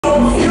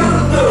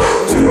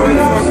DJ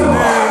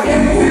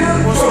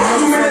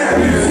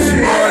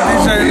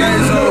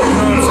Lazo, you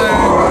know what I'm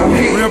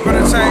saying? Real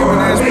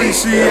Entertainment,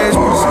 SBC,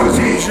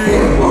 SBC,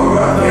 you know what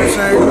I'm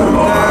saying? Going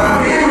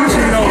down,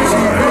 Tino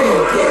TV.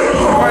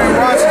 You ain't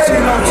watching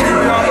Tino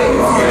TV all over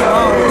the fucking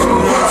hours, you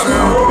know what I'm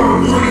saying?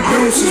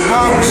 Deuce's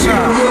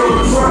Barbershop.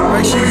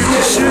 Make sure you get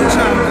your shit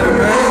chopped there,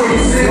 man.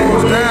 It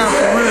goes down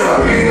for real.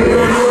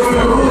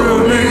 Real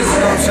niggas, you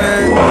know what I'm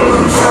saying?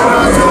 Shout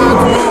out to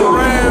Octomore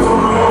Ram.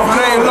 If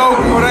it ain't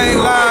local, it ain't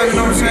live, you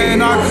know what I'm saying?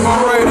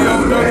 Octomore Radio,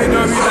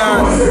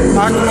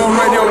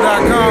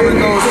 www.octomoreradio.com. It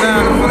goes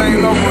down. If it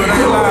ain't local, it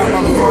ain't live,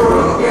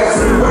 motherfucker.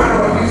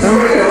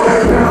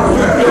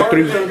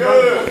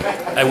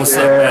 Hey, what's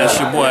up, man? It's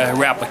your boy,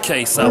 Rapper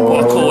K,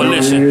 Southpaw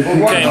Coalition.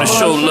 Came to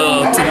show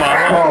love to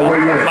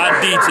my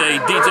DJ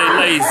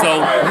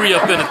Lazo,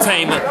 Re-Up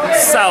Entertainment,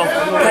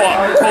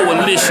 Southpaw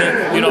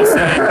Coalition. You know what I'm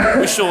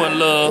saying? We showing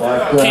love.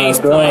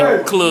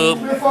 Kingspoint Club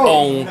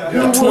on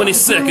the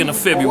 22nd of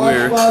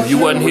February. If you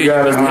wasn't here,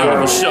 you missed a hell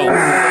of a show.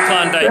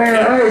 Klondike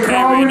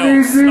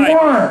K,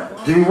 Sniper.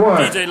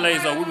 DJ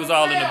Lazo, we was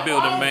all in the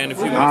building, man. If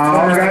you missed it,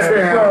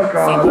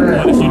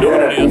 you know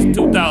what it is.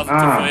 2000 to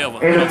forever.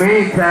 In the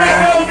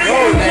meantime,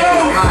 these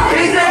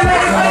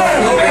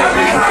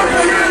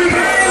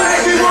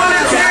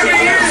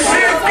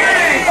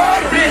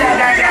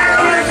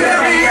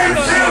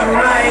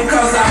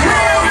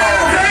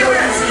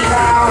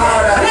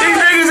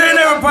niggas ain't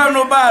never popped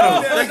no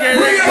bottles. They can't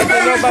know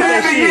about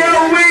that shit.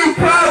 We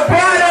pop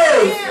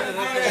bottles.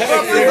 Wait a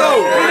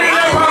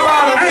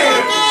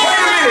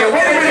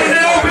minute,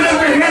 let's open up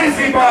the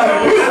Hennessy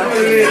bottle.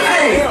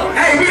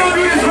 Hey, we gonna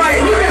do this right.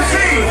 Who can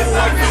sing?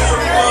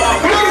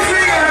 Who can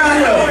sing around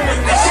here?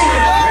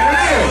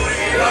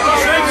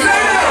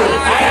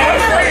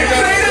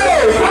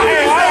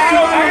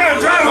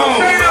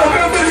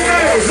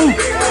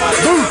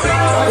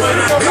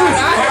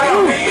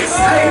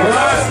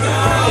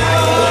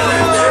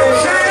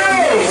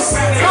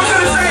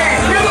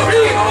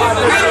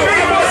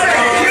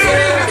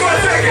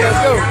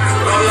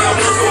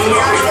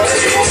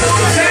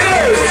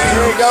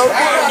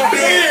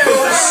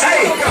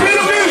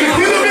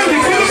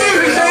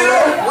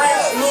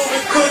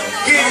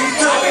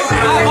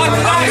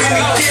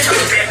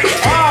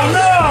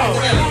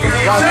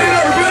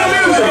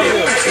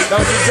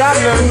 Don't you drop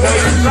them,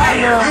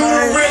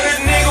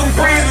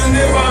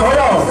 Hold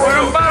on.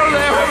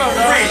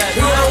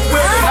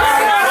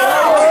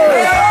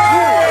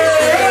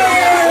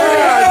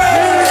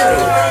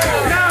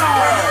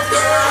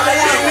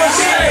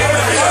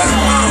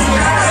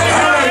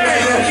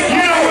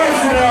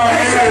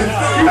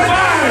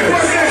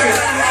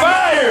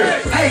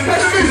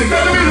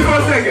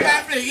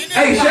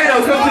 Hey,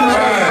 Shadow, come to the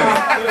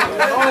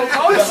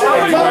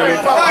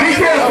be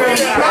careful.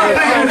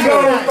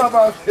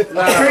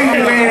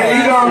 Crazy man,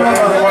 you don't know.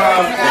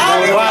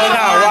 Wild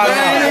out.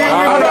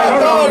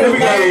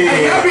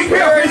 Hey, y'all be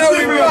careful.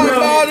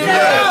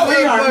 We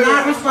are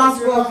not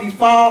responsible if you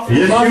fall.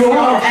 Yes, you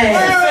are.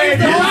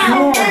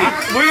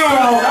 We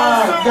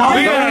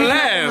gonna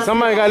laugh.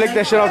 Somebody gotta lick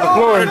that shit off the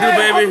floor. What it do,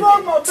 baby?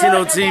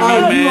 Tino TV,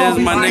 man. It's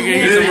my nigga.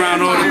 He's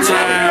around all the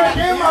time.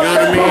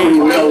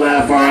 You know what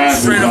I mean?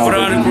 Straight up for the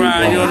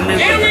underground. You know what I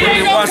mean? When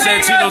you watch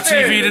that Tino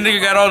TV, the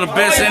nigga got all the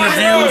best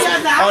interviews,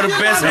 all the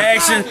best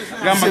action.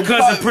 Got my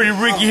cousin Pretty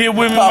Ricky here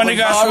with me. My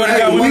nigga, I swear to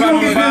God, we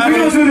poppin'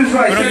 bottles. We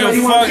don't give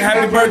a fuck.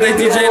 Happy birthday,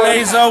 DJ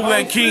Lazo.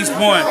 We're at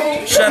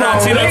Kingspoint. Shout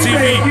out Tino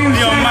TV,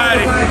 the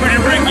Almighty, Pretty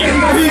Ricky,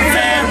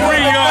 and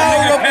Re-Up,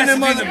 nigga. That's the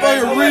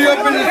motherfucker. Re-Up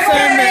in the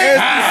same man.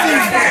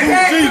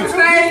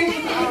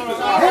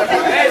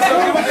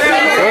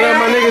 What up,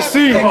 my nigga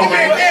C? Come on,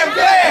 man.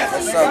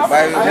 What's up,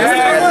 baby?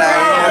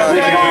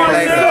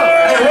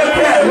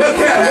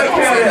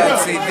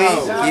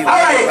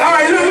 All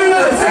right,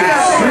 look.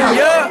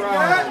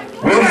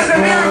 We got the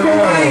miracle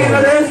money in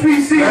the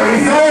SPC.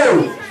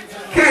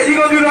 Cat, you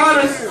gonna do the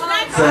honors?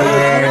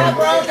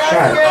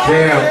 God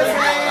damn.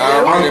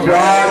 I'm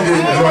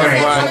dodging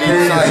drink.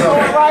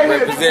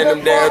 Represent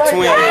them damn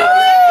twins.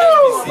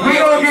 We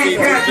gonna get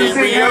Cat to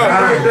sing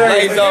happy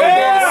birthday.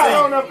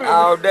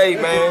 All day,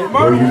 man.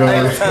 Well, you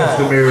know it's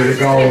customary to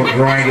go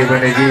drink it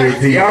when they give it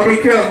to you. Y'all be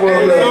careful.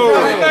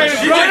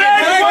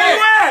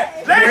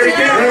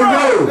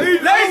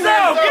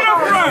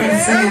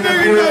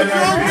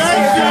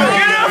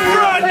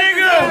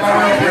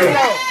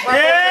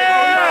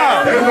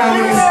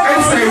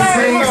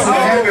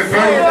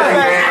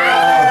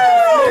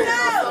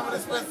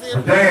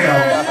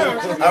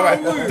 Damn. All right.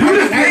 Do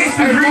the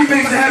gangster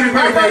remix of Happy Birthday.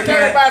 My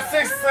birthday was about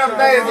 6 or 7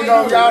 days ago.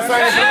 Y'all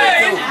sang it.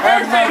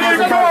 Happy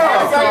birthday.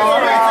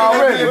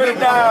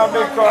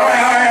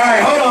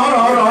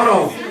 Hold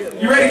on.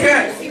 You ready,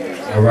 Cat?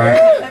 All right.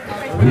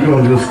 We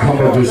gonna just come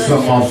up with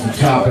something off the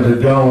top of the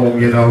dome,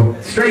 you know.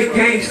 Straight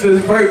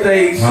gangster's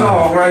birthday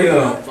song right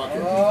here.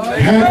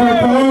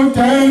 Happy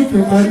birthday to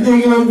my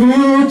nigga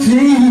Real G.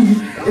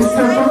 It's the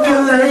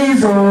fucking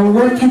Lazo.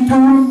 What you do to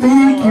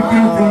me? Keep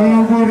you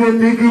real with a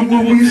nigga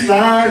when we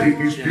slide in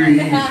the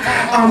street.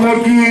 I'ma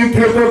give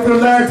pepper for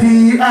la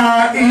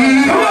D-I-E.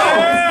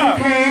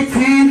 KT,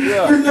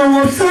 the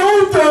know I'm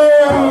so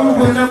thorough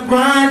when I'm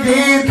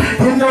grinding.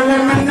 You know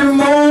I'm in the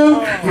mood.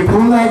 You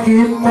pull like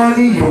getting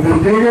money, every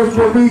day that's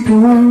what we do.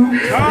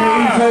 So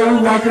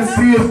I can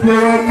see us play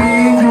on me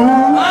and you.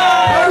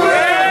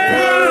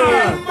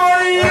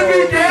 Money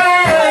every day.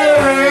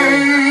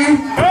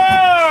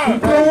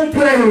 Don't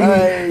play.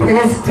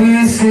 It's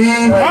DC,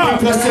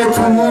 plus that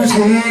 2G.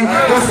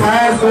 That's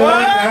how it's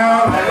going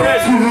down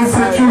to the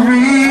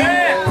century.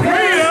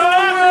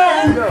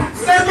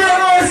 Step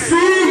out and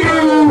see you.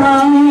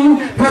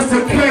 Plus the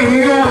K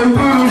on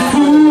the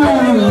food.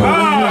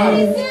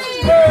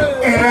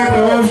 And I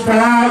don't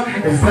stop.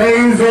 It's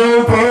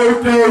Lazo's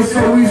birthday,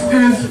 so we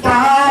still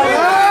spot.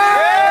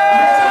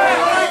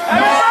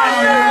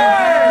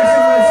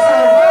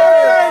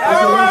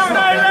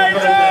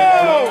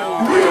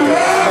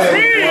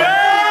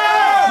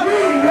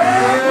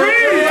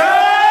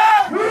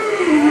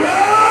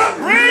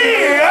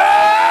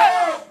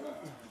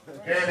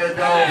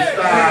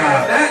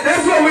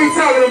 That's what we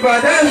talking about.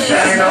 That's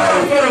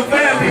for the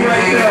family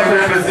right there.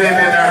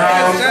 Representing the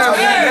house.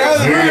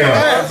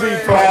 Yeah.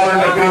 Paul in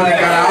the building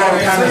got all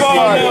kinds of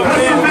stuff.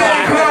 What's the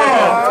man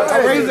called? I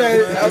raised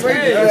it.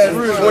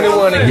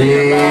 21 again.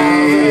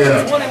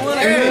 Yeah.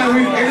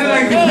 And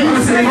like the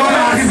people say, oh,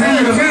 I can see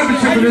the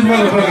championship in this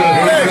motherfucker.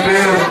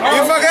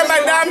 You forget my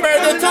damn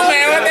birthday too,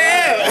 man. What the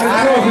hell?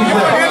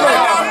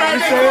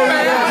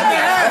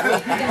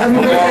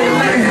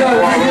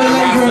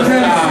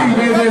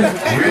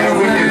 Real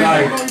wicked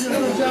life.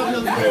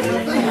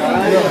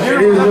 It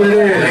is what it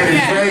is.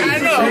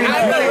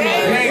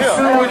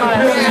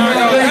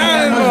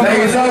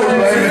 Lazo,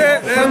 baby.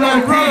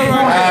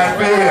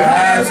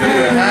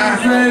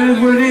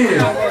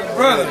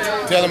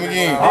 Tell him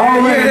again.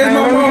 Already, that's my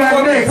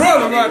motherfucking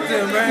brother right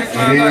there, man.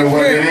 It is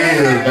what it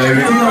is,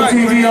 baby.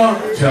 TV on.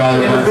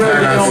 Charlie, I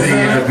see you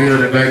in the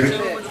building, baby.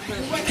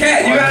 Cat,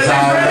 you got this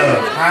ready?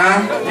 Huh?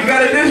 You got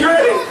this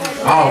ready?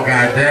 Oh,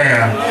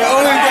 goddamn.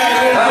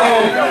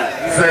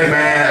 Say,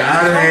 man, I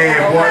done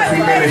had 1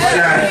 too many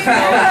shots.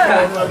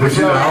 But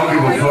you know, I don't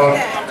give a fuck.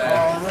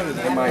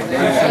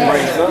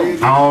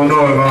 I don't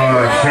know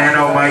if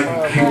Shano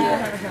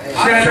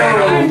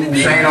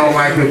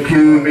might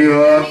accuse me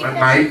up. I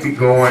might be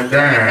going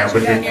down,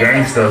 but the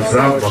gangsta or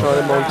something.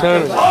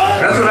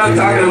 That's what I'm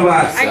talking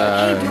about.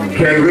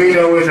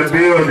 K-Rito in the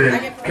building.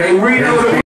 K-Rito.